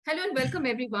Hello and welcome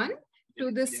everyone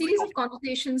to the series of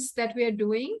conversations that we are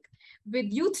doing with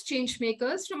youth change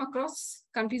makers from across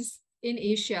countries in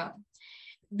Asia.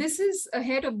 This is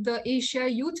ahead of the Asia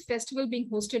Youth Festival being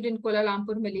hosted in Kuala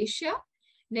Lumpur, Malaysia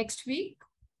next week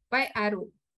by Arrow.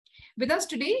 With us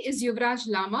today is Yuvraj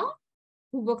Lama,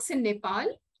 who works in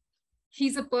Nepal.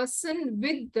 He's a person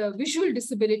with visual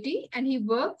disability and he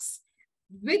works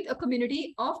with a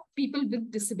community of people with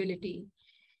disability.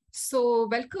 So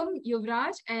welcome,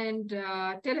 Yuvraj, and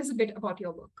tell us a bit about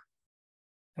your work.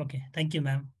 Okay, thank you,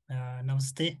 ma'am.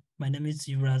 Namaste. My name is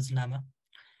Yuvraj Lama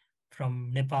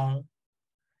from Nepal.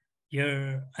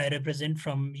 Here I represent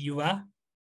from UA,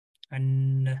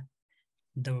 and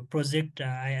the project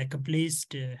I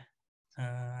accomplished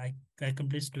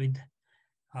with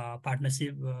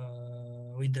partnership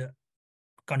with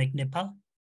Connect Nepal.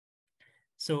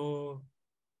 So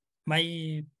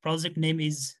my project name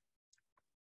is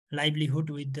Livelihood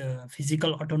with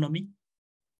Physical Autonomy,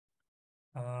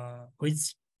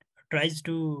 which tries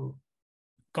to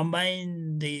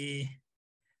combine the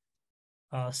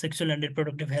sexual and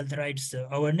reproductive health rights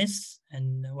awareness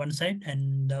and one side,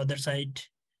 and the other side,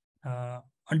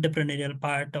 entrepreneurial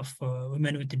part of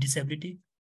women with disability.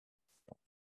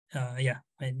 And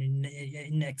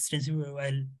in extensive,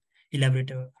 I'll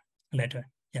elaborate later.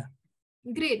 Yeah.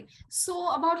 Great.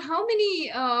 So about how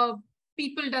many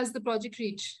people does the project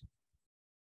reach?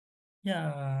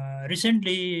 Yeah,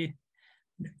 recently,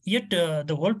 yet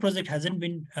the whole project hasn't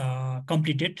been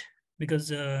completed because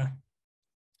that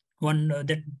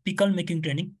pickle making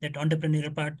training, that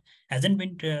entrepreneurial part hasn't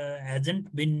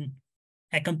been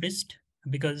accomplished,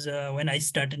 because when I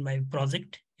started my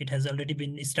project, it has already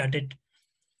been started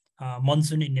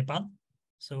monsoon in Nepal.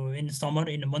 So in summer,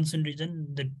 in the monsoon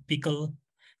region,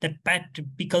 that packed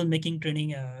pickle making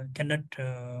training cannot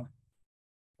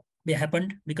be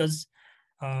happened, because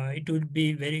it would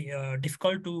be very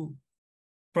difficult to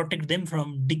protect them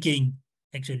from decaying,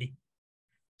 actually.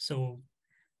 So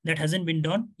that hasn't been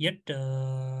done yet.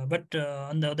 But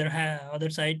on the other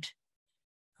side,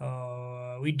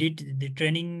 we did the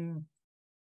training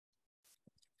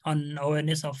on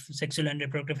awareness of sexual and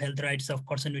reproductive health rights of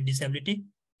person with disability,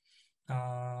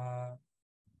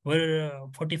 where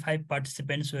 45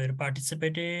 participants were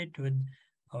participated with,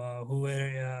 who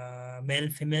were male,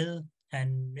 female,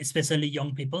 and especially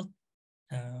young people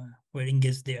were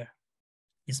engaged there.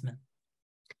 Yes, ma'am.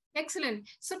 Excellent.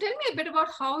 So tell me a bit about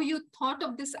how you thought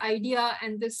of this idea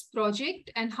and this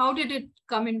project, and how did it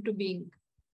come into being?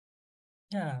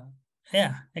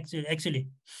 Actually,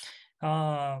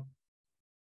 from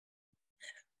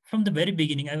the very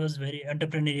beginning, I was very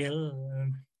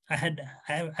entrepreneurial.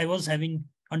 I was having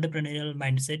entrepreneurial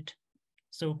mindset.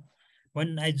 So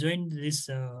when I joined this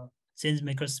Change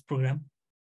Makers program,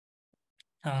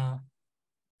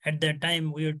 at that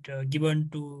time we were given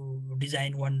to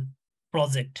design one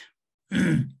project.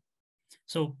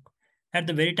 So at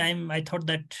the very time, I thought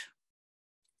that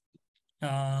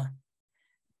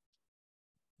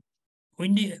we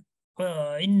need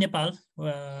in Nepal,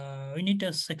 we need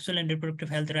a sexual and reproductive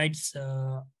health rights,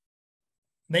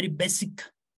 very basic,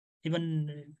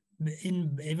 even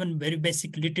very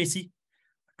basic literacy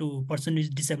to person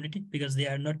with disability, because they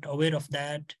are not aware of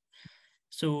that.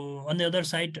 So on the other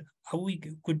side, how we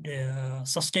could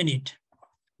sustain it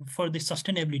for the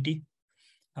sustainability,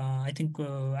 I think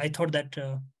I thought that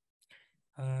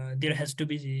there has to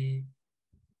be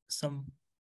some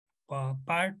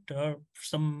part or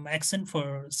some action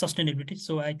for sustainability.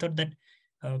 So I thought that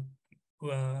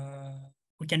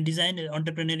we can design an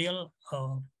entrepreneurial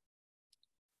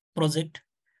project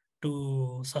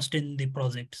to sustain the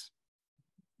projects.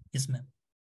 Yes, ma'am.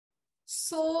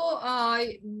 So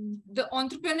the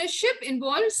entrepreneurship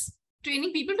involves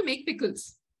training people to make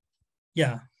pickles.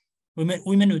 Yeah,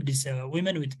 women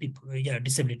with people,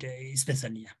 disability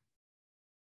especially. Yeah.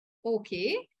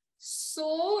 Okay,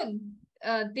 so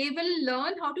they will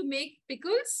learn how to make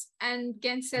pickles and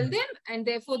can sell them, and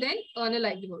therefore then earn a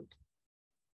livelihood.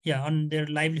 Yeah, on their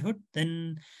livelihood.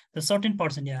 Then the certain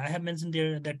portion, I have mentioned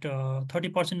there that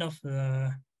 30% of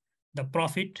the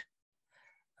profit,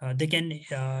 they can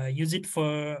use it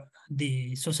for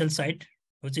the social side,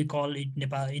 which we call it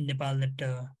in Nepal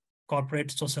that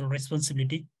corporate social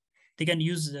responsibility. They can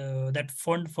use that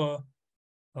fund for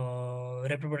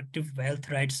reproductive health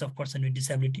rights of person with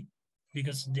disability,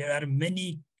 because there are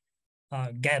many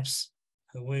gaps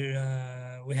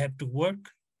where we have to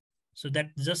work. So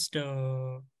that just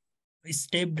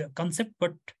stable concept,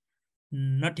 but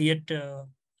not yet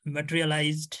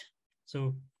materialized.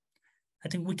 So I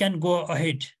think we can go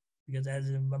ahead, because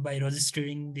as by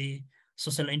registering the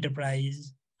social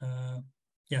enterprise,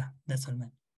 that's all,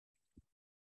 man.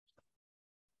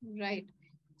 Right.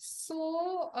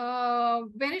 So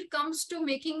when it comes to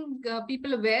making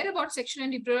people aware about sexual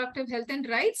and reproductive health and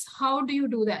rights, how do you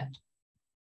do that?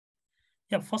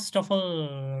 Yeah, first of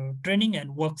all, training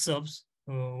and workshops.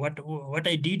 What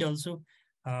I did also,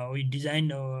 we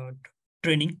designed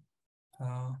training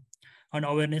on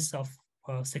awareness of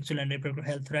sexual and reproductive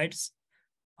health rights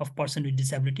of person with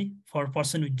disability for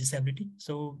person with disability.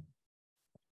 So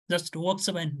just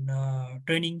workshop and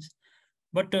trainings,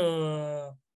 but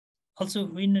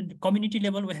also in the community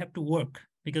level we have to work,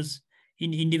 because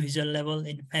in individual level,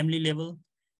 in family level,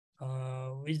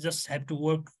 we just have to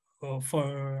work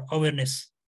for awareness.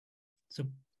 So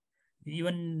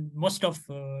even most of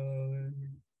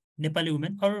Nepali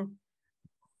women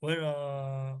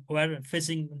were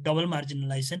facing double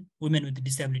marginalization, women with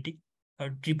disability,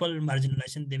 or triple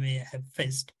marginalization they may have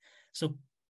faced. So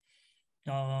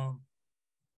uh,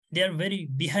 they are very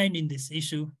behind in this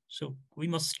issue. So we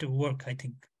must work, I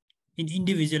think, in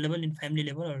individual level, in family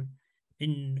level, or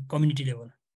in community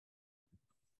level.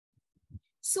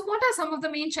 So what are some of the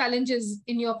main challenges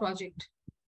in your project?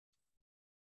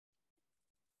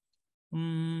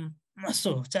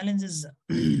 So challenges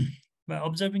by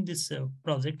observing this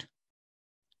project.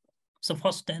 So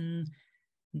first, and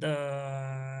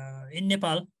in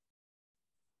Nepal,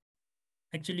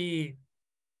 actually,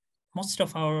 most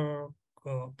of our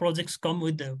projects come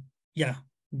with the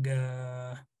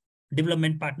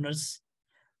development partners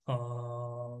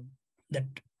that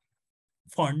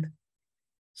fund.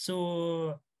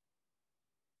 So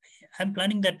I'm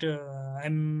planning that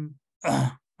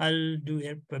I'll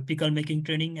do a pickle making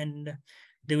training, and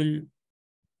they will,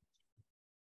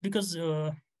 because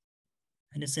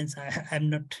in a sense I'm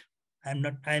not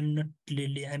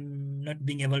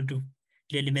being able to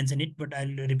clearly mention it, but I'll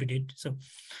repeat it. So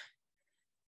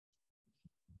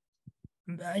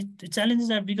the challenges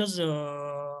are because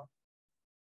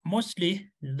mostly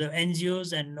the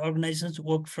NGOs and organizations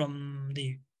work from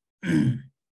the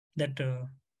that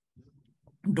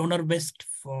donor based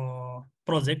for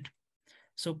project.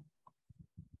 So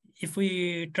if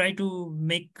we try to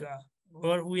make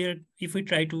if we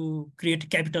try to create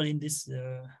capital in this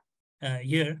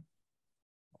year,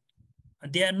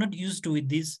 they are not used to with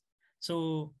this.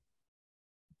 So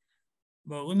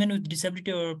women with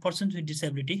disability or persons with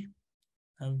disability,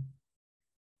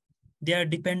 they are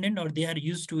dependent, or they are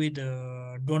used to with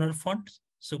donor funds.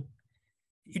 So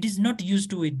it is not used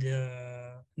to with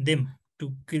them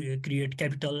to create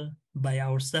capital by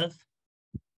ourselves.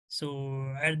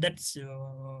 So that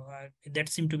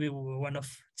seemed to be one of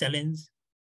challenge,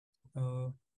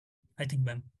 I think,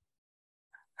 ma'am.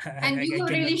 And you were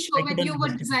really sure when you were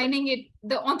justify. designing it,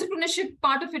 the entrepreneurship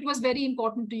part of it was very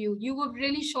important to you. You were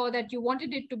really sure that you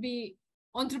wanted it to be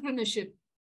entrepreneurship.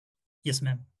 Yes,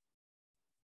 ma'am.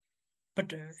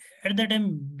 But at that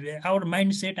time, our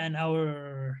mindset and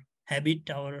our habit,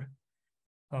 our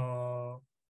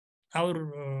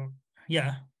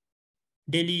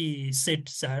daily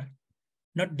sets are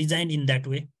not designed in that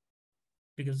way,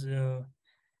 because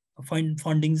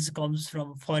fundings comes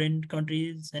from foreign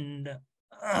countries, and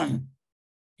and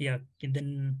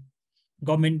then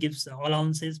government gives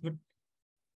allowances, but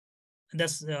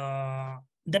that's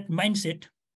that mindset,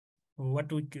 what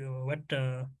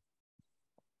the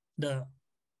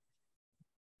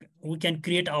we can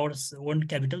create our own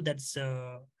capital. That's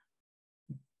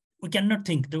we cannot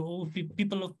think. The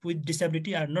people with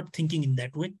disability are not thinking in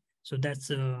that way. So that's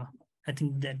I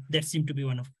think that seemed to be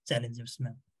one of challenges,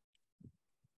 ma'am.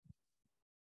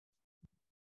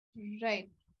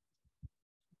 Right.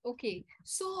 Okay.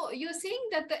 So you're saying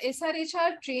that the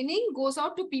SRHR training goes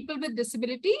out to people with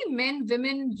disability, men,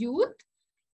 women, youth,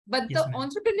 but Yes, the ma'am.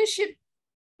 entrepreneurship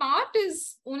part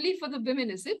is only for the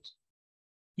women, is it?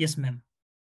 Yes, ma'am.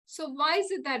 So why is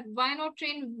it that? Why not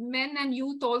train men and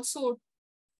youth also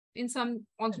in some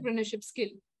entrepreneurship skill?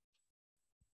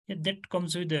 Yeah, that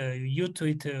comes with youth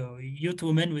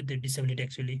women with the disability,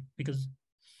 actually, because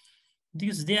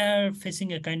they are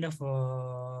facing a kind of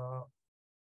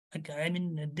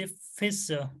they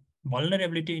face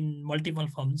vulnerability in multiple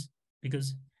forms,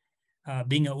 because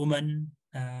being a woman,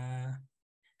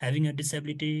 having a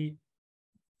disability,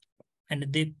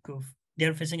 and they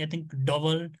are facing, I think,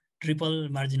 double, triple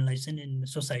marginalization in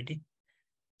society.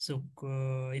 So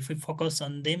if we focus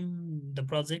on them, the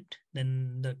project,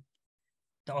 then the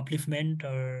upliftment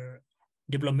or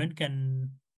development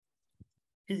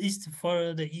is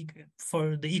for the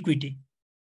equity.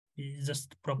 It's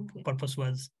just Okay. purpose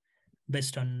was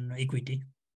based on equity.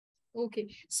 Okay.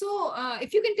 So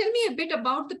if you can tell me a bit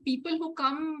about the people who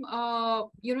come,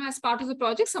 as part of the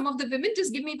project, some of the women,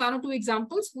 just give me one or two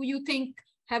examples who you think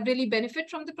have really benefit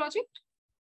from the project.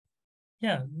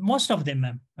 Yeah, most of them,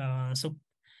 ma'am. So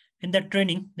in that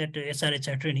training, that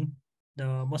SRHR training,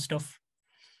 the most of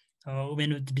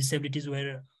women with disabilities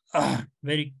were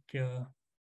very,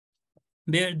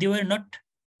 they were not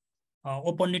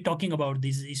openly talking about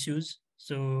these issues.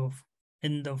 So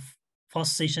in the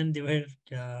first session, they were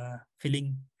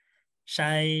feeling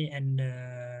shy, and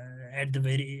at the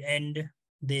very end,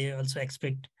 they also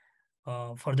expect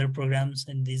further programs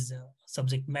in these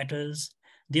subject matters.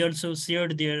 They also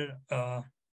shared their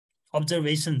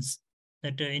observations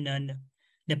that in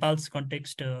Nepal's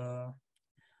context,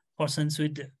 persons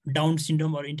with Down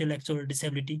syndrome or intellectual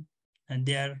disability, and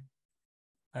they are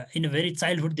in a very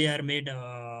childhood they are made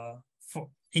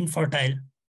infertile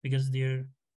because their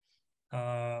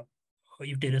uh,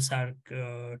 uterus are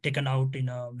taken out in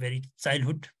a very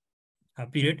childhood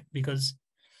period, because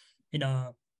in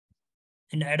a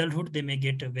in adulthood they may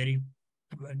get a very,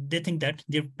 they think that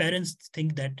their parents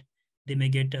think that they may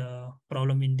get a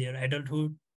problem in their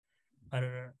adulthood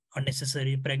or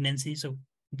unnecessary pregnancy, so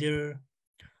their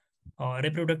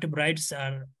reproductive rights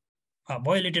are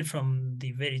violated from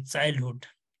the very childhood.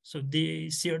 So they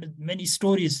shared many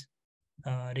stories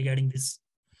regarding this,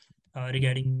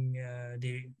 regarding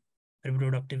the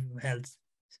reproductive health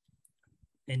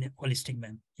in a holistic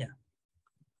manner. Yeah.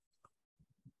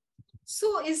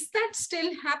 So is that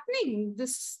still happening?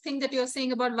 This thing that you're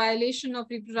saying about violation of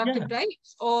reproductive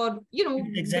rights, or,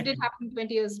 Exactly. did it happen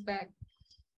 20 years back?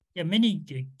 Yeah, many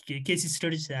case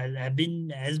studies has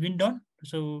been done.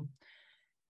 So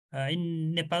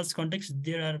in Nepal's context,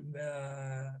 there are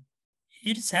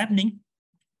it is happening.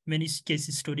 Many case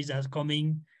stories are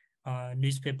coming.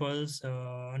 Newspapers,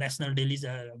 national dailies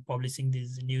are publishing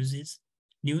these news,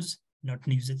 not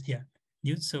news. Yeah,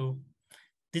 news. So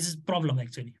this is problem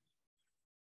actually.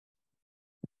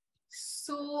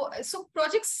 So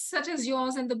projects such as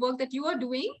yours and the work that you are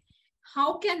doing,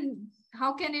 how can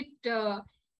it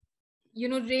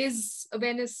raise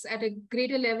awareness at a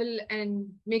greater level and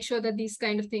make sure that these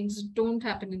kind of things don't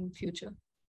happen in the future?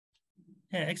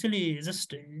 Yeah, actually,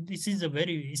 just this is a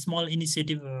very small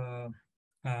initiative.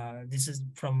 This is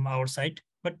from our side,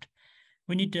 but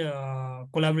we need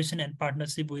collaboration and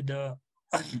partnership with the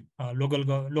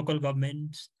local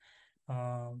governments,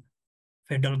 uh,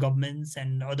 federal governments,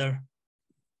 and other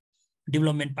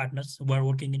development partners who are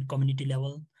working in community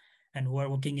level and who are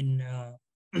working in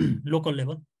local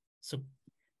level. So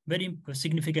very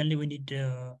significantly, we need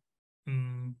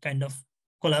kind of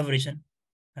collaboration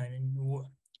and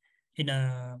in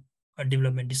a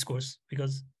development discourse,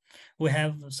 because we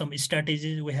have some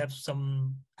strategies, we have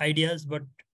some ideas, but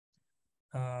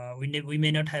we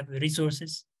may not have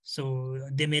resources, so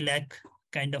they may lack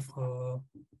kind of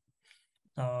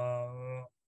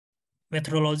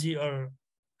methodology or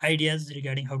ideas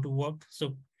regarding how to work.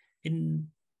 So in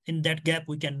that gap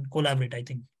we can collaborate, I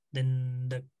think. Then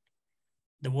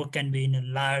the work can be in a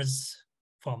large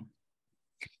form.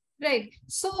 Right.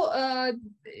 So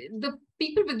the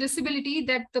people with disability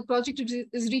that the project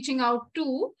is reaching out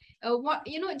to,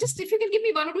 just if you can give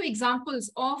me one or two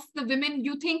examples of the women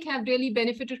you think have really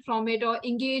benefited from it or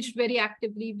engaged very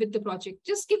actively with the project.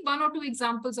 Just give one or two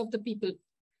examples of the people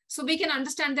so we can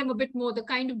understand them a bit more, the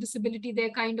kind of disability, their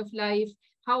kind of life,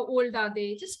 how old are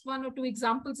they? Just one or two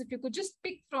examples, if you could just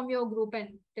pick from your group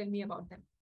and tell me about them.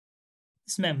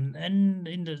 Yes, ma'am. And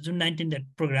in the June 19 that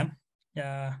program,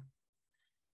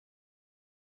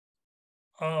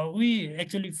 we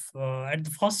actually at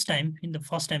the first time in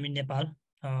Nepal,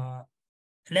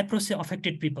 leprosy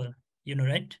affected people,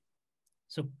 right?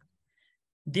 So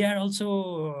they are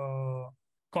also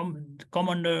come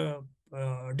under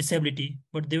disability,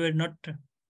 but they were not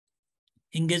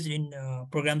engaged in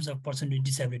programs of person with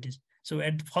disabilities. So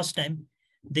at the first time,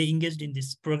 they engaged in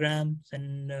these programs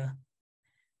and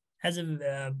as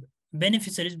a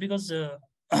beneficiaries, because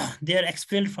they are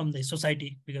expelled from the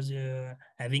society because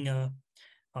having a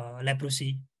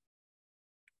leprosy.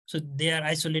 So they are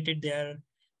isolated. They are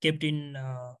kept in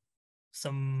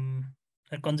some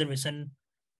conservation,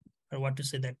 or what to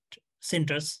say, that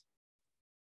centers,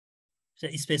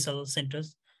 special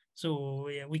centers. So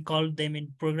yeah, we called them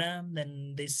in program.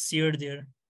 Then they shared their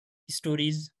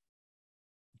stories.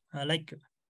 Like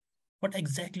what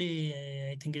exactly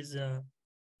I think is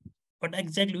what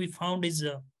exactly we found is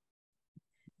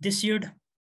they shared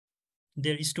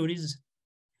their stories.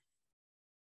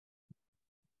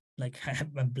 Like I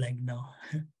have a blank now.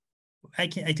 I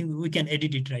think we can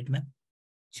edit it, right, ma'am?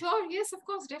 Sure. Yes, of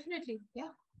course, definitely.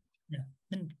 Yeah. Yeah.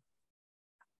 Then,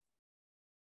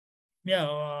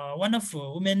 yeah, one of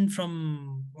women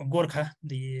from Gorkha,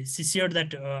 she shared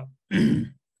that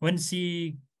when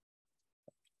she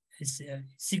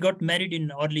got married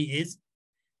in early age,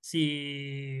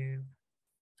 she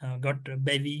got a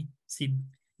baby. She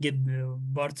gave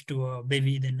birth to a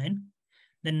baby. Then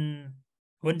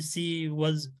when she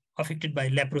was affected by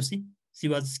leprosy, she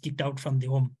was kicked out from the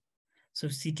home. So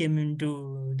she came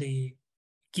into the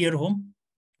care home.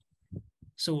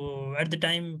 So at the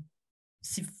time,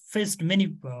 she faced many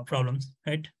problems,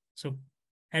 right? So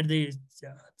at the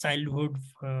childhood,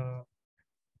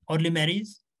 early marriage,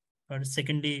 or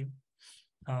secondly,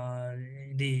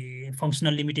 the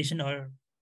functional limitation, or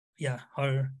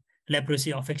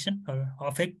leprosy affection or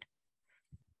affect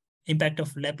impact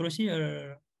of leprosy,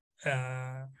 or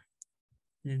that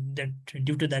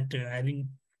due to that having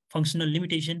functional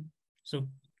limitation. So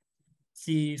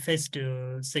she faced,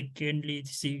 secondly,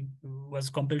 she was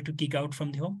compelled to kick out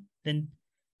from the home. Then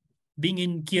being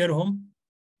in care home,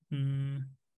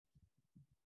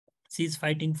 she is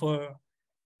fighting for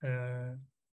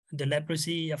the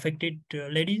leprosy affected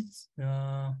ladies.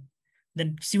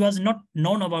 Then she was not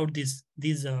known about these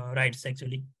rights,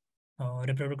 actually,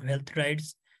 reproductive health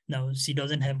rights. Now she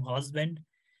doesn't have husband.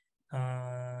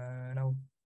 Now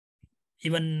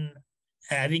even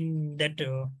having that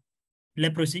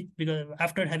leprosy, because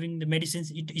after having the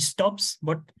medicines it stops,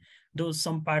 but those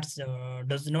some parts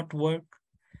does not work.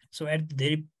 So at the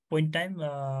very point time,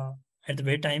 at the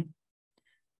very time,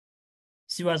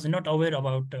 she was not aware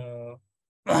about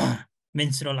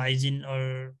menstrual hygiene,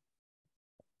 or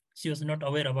she was not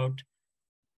aware about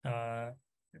uh,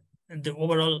 the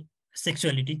overall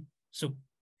sexuality. So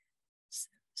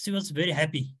she was very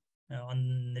happy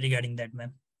on regarding that,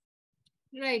 ma'am.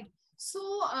 Right. So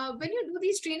when you do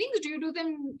these trainings, do you do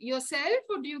them yourself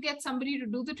or do you get somebody to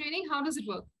do the training? How does it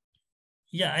work?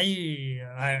 Yeah,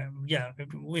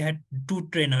 we had two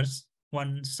trainers.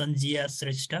 One Sanjia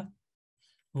Sreshta,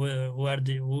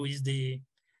 who is the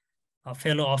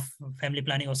fellow of Family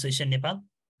Planning Association Nepal.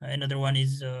 Another one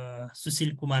is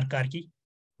Sushil Kumar Karki,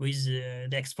 who is the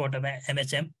expert of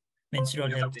MHM, menstrual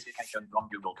health.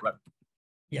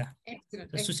 Yeah.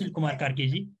 Excellent. So Sushil Kumar Karki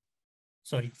ji.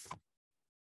 Sorry,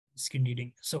 screen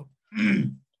reading. So,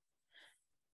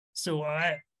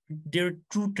 there are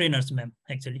two trainers, ma'am,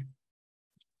 actually.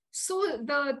 So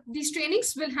these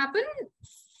trainings will happen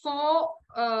for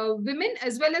women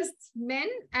as well as men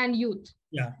and youth.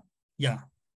 Yeah.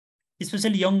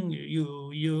 Especially young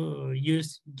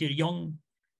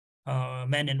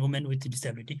men and women with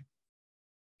disability.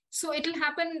 So it will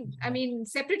happen, I mean,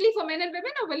 separately for men and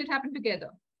women, or will it happen together?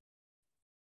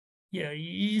 Yeah,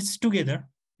 it's together,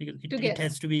 because it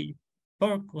has to be.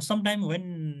 Or sometime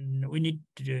when we need,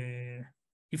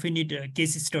 if we need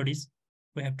case studies,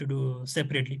 we have to do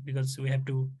separately, because we have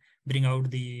to bring out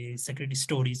the secret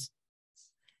stories,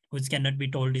 which cannot be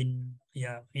told in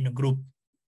a group.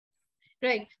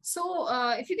 Right. So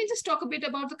if you can just talk a bit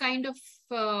about the kind of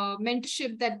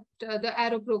mentorship that the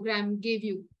Arrow program gave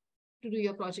you to do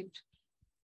your project.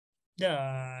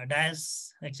 The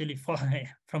DAS, actually,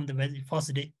 from the very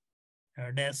first day,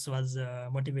 DAS was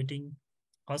motivating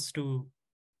us to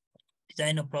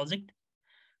design a project.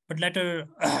 But later,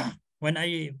 when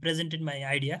I presented my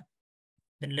idea,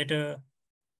 then later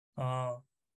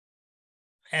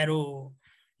Arrow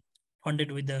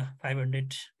funded with the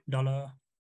 $500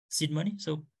 seed money.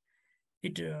 So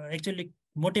it actually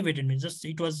motivated me.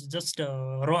 It was just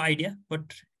a raw idea, but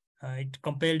it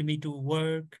compelled me to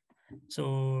work.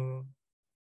 So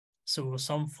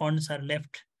some funds are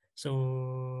left.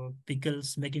 So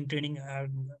pickles making training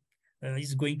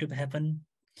is going to happen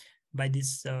by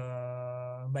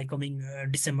coming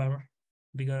December,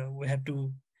 because we have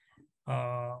to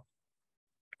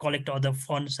collect other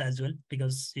funds as well,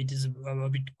 because it is a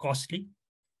bit costly.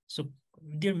 So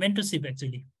their mentorship,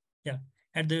 actually,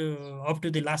 at the up to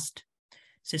the last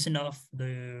session of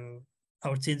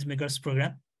our Change Makers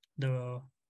program, that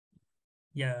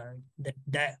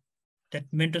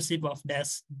mentorship of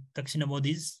DAS Dakshina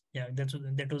Modi's,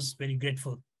 that was very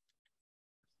grateful.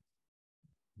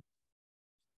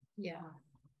 Yeah,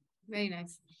 very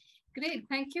nice. Great.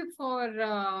 Thank you for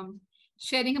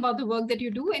sharing about the work that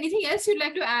you do. Anything else you'd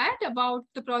like to add about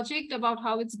the project, about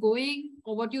how it's going,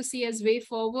 or what you see as way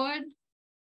forward?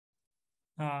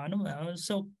 No,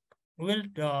 so we're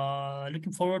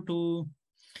looking forward to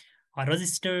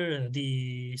register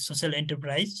the social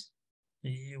enterprise.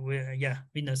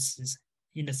 In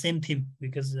the same theme,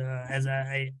 because as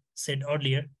I said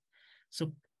earlier,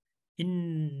 so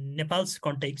in Nepal's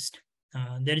context,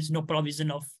 there is no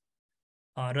provision of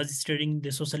registering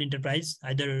the social enterprise.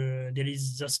 Either there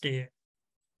is just a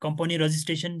company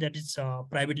registration that is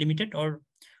private limited, or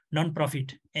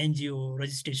non-profit NGO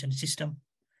registration system.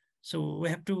 So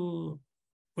we're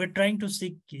trying to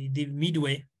seek the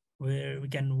midway where we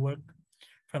can work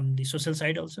from the social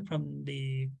side, also from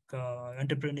the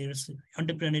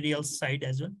entrepreneurial side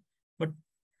as well. But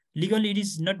legally, it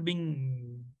is not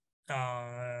being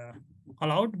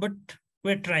allowed, but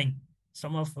we're trying.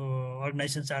 Some of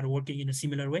organizations are working in a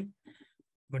similar way,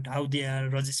 but how they are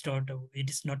registered, it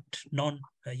is not known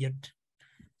yet.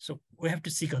 So we have to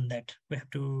seek on that. We have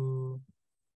to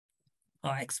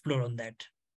explore on that.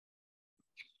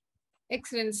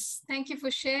 Excellent. Thank you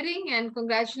for sharing, and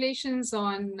congratulations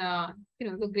on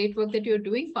the great work that you're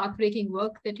doing, path-breaking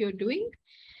work that you're doing,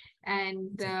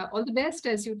 and all the best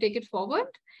as you take it forward.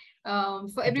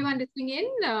 For everyone listening in,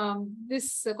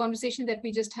 this conversation that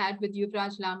we just had with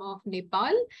Yuvraj Lama of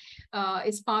Nepal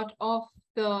is part of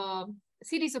the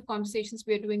series of conversations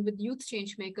we are doing with youth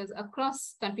change makers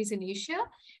across countries in Asia.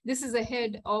 This is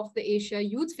ahead of the Asia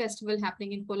Youth Festival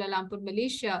happening in Kuala Lumpur,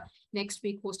 Malaysia next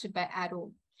week, hosted by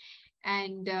Arrow.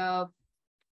 And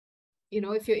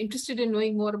if you're interested in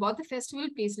knowing more about the festival,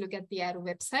 please look at the Arrow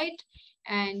website,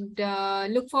 and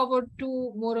look forward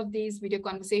to more of these video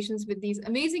conversations with these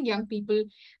amazing young people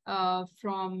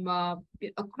from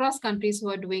across countries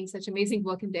who are doing such amazing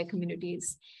work in their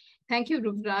communities. Thank you,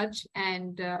 Yuvraj,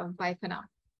 and bye for now.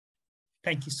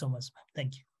 Thank you so much.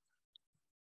 Thank you.